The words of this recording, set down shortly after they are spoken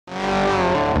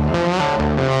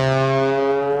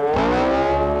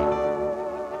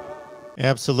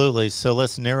Absolutely. So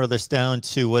let's narrow this down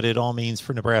to what it all means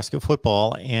for Nebraska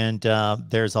football. And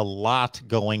there's a lot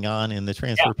going on in the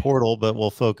transfer portal, but we'll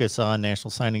focus on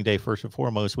National Signing Day first and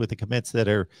foremost with the commits that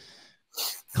are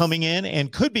coming in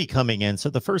and could be coming in. So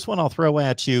the first one I'll throw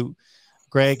at you,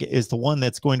 Greg, is the one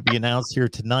that's going to be announced here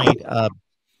tonight.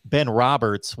 Ben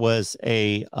Roberts was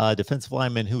a defensive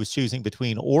lineman who was choosing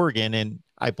between Oregon and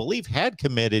I believe had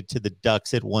committed to the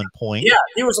Ducks at one point. Yeah,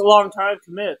 he was a long time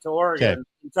commit to Oregon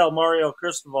until Mario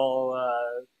Cristobal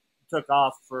took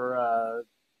off for a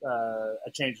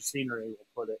change of scenery, we'll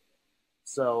put it.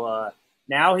 So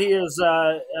now he is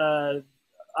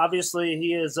obviously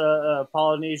he is a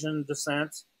Polynesian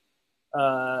descent,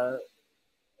 and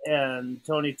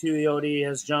Tony Tuioti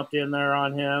has jumped in there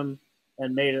on him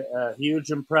and made a huge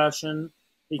impression.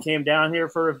 He came down here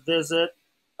for a visit.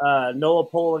 Noah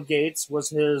Pola Gates was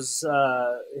his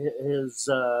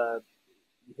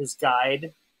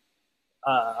guide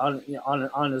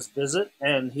on his visit,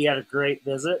 and he had a great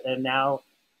visit. And now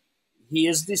he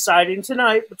is deciding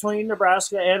tonight between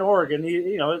Nebraska and Oregon.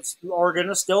 Oregon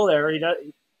is still there.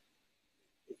 He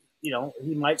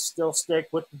might still stick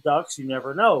with the Ducks. You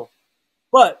never know,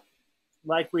 but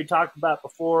like we talked about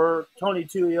before, Tony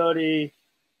Tuioti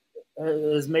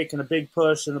is making a big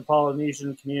push in the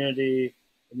Polynesian community,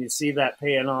 and you see that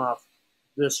paying off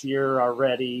this year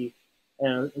already.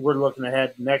 And we're looking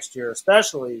ahead next year,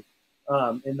 especially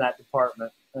in that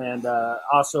department. And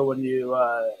also when you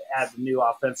add the new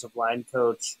offensive line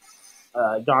coach,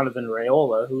 Donovan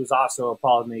Raiola, who's also a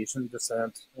Polynesian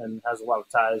descent and has a lot of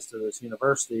ties to this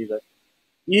university, that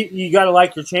you got to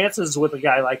like your chances with a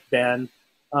guy like Ben.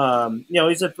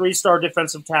 He's a 3-star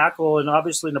defensive tackle, and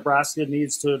obviously Nebraska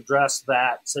needs to address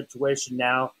that situation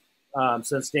now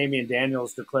since Damian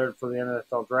Daniels declared for the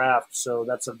NFL draft. So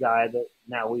that's a guy that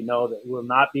now we know that will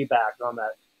not be back on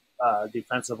that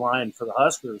defensive line for the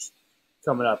Huskers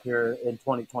coming up here in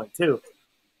 2022.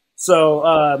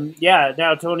 So,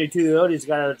 now Tony Tuiotti's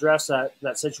got to address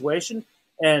that situation.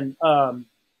 And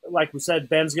like we said,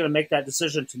 Ben's going to make that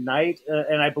decision tonight,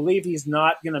 and I believe he's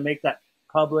not going to make that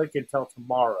public until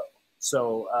tomorrow.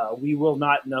 So we will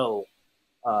not know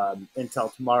until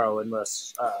tomorrow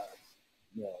unless I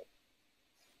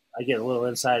get a little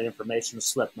inside information to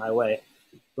slip my way.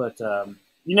 But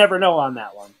you never know on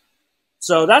that one.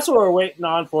 So that's what we're waiting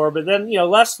on for. But then,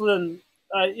 less than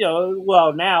now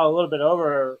a little bit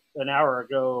over an hour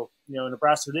ago,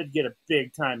 Nebraska did get a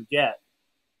big time get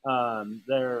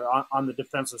there on the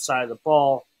defensive side of the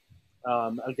ball.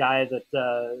 A guy that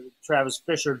Travis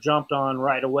Fisher jumped on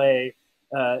right away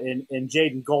in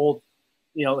Jaeden Gould.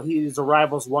 He's a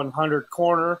Rivals 100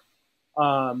 corner.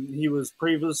 He was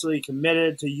previously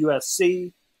committed to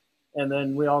USC, and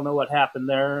then we all know what happened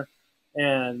there.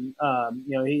 And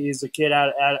he's a kid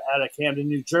out of Camden,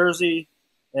 New Jersey,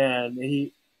 and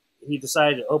he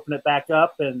decided to open it back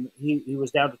up, and he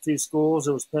was down to 2 schools.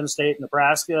 It was Penn State and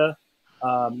Nebraska.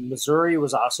 Missouri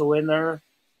was also in there,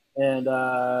 and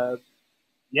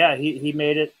he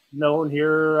made it known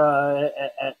here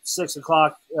at 6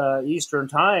 o'clock Eastern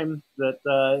time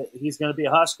that he's going to be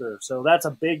a Husker. So that's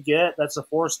a big get. That's a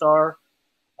 4-star.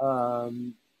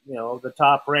 The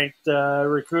top ranked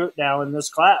recruit now in this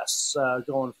class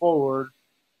going forward,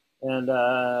 and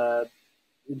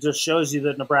it just shows you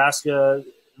that Nebraska,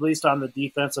 at least on the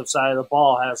defensive side of the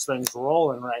ball, has things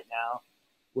rolling right now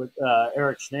with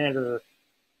Eric Schneider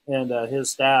and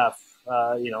his staff.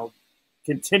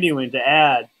 Continuing to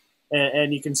add,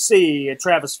 and you can see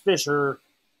Travis Fisher,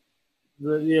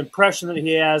 the impression that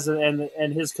he has,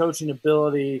 and his coaching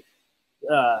ability.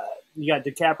 You got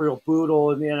DiCaprio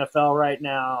Boodle in the NFL right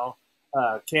now.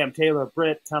 Cam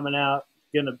Taylor-Britt coming out,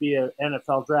 going to be an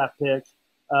NFL draft pick.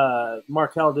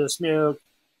 Markel Dismuke,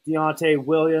 Deontay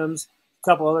Williams, a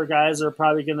couple other guys that are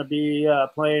probably going to be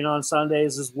playing on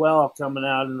Sundays as well coming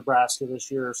out in Nebraska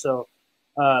this year. So.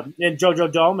 And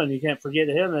JoJo Doman, you can't forget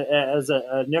him as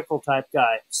a nickel type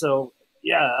guy. So,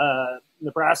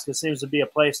 Nebraska seems to be a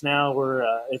place now where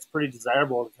it's pretty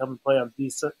desirable to come and play on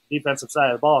the defensive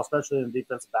side of the ball, especially in the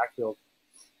defensive backfield.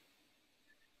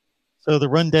 So the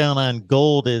rundown on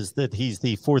Gould is that he's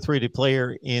the 4th-rated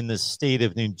player in the state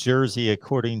of New Jersey,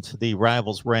 according to the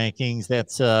Rivals rankings.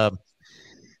 That's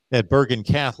that Bergen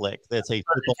Catholic. That's a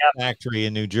football factory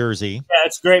in New Jersey. Yeah,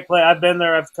 it's a great play. I've been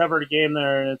there. I've covered a game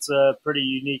there, and it's a pretty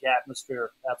unique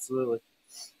atmosphere. Absolutely.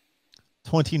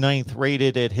 29th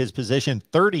rated at his position,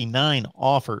 39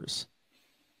 offers.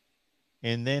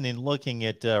 And then in looking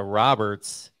at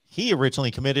Roberts, he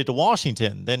originally committed to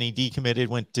Washington. Then he decommitted,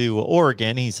 went to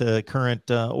Oregon. He's a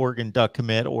current Oregon Duck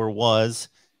commit, or was.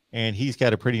 and he's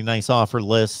got a pretty nice offer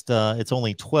list. It's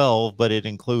only 12, but it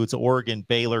includes Oregon,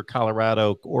 Baylor,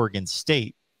 Colorado, Oregon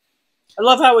State. I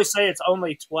love how we say it's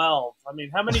only 12. I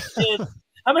mean, how many kids?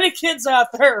 How many kids out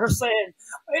there are saying,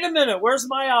 "Wait a minute, where's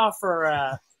my offer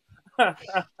at?" I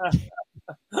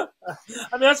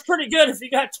mean, that's pretty good if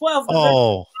you got 12.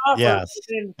 Oh, offers. yes.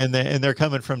 I mean, And they're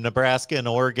coming from Nebraska and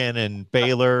Oregon and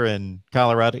Baylor and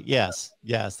Colorado. Yes.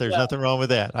 Yes. There's nothing wrong with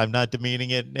that. I'm not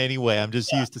demeaning it in any way. I'm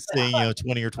just used to saying,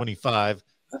 20 or 25.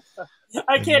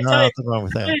 I can't tell you nothing wrong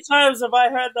with how that. many times have I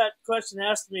had that question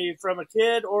asked me from a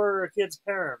kid or a kid's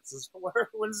parents.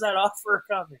 When's that offer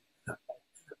coming?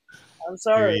 I'm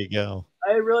sorry. There you go.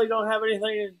 I really don't have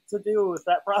anything to do with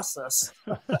that process.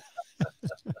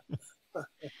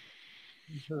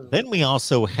 Then we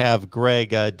also have Greg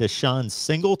Deshaun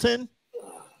Singleton.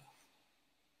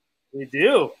 We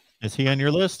do. Is he on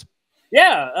your list?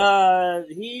 Yeah,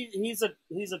 he's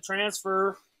a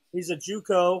transfer. He's a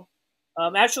JUCO.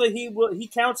 Actually, he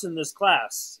counts in this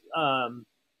class.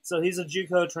 So he's a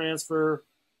JUCO transfer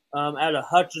at a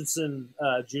Hutchinson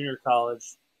Junior College.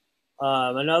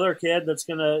 Another kid that's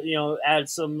going to add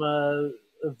some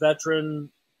veteran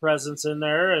presence in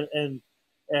there, and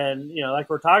like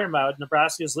we're talking about,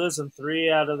 Nebraska's losing 3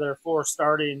 out of their 4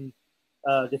 starting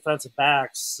defensive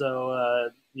backs. So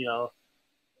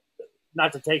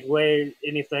not to take away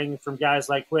anything from guys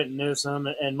like Quentin Newsom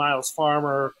and Miles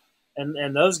Farmer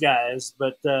and those guys,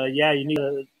 but you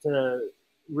need to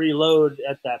reload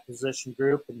at that position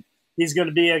group, and he's going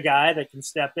to be a guy that can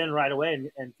step in right away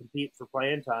and compete for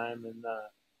playing time.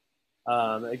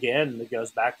 And again, it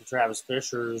goes back to Travis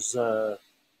Fisher's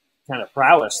kind of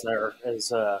prowess there as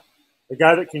the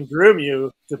guy that can groom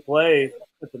you to play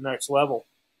at the next level.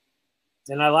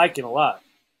 And I like him a lot.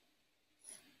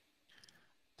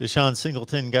 Deshaun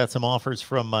Singleton got some offers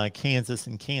from Kansas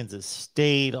and Kansas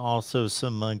State, also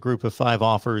some group of 5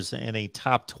 offers, and a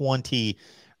top 20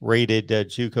 rated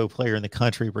JUCO player in the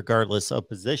country, regardless of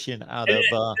position.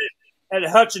 And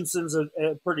Hutchinson's a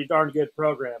pretty darn good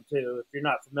program too. If you're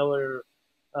not familiar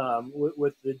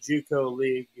with the JUCO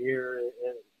league here,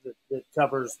 that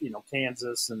covers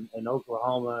Kansas and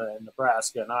Oklahoma and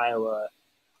Nebraska and Iowa.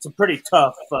 It's a pretty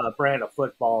tough brand of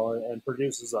football and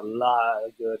produces a lot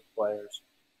of good players.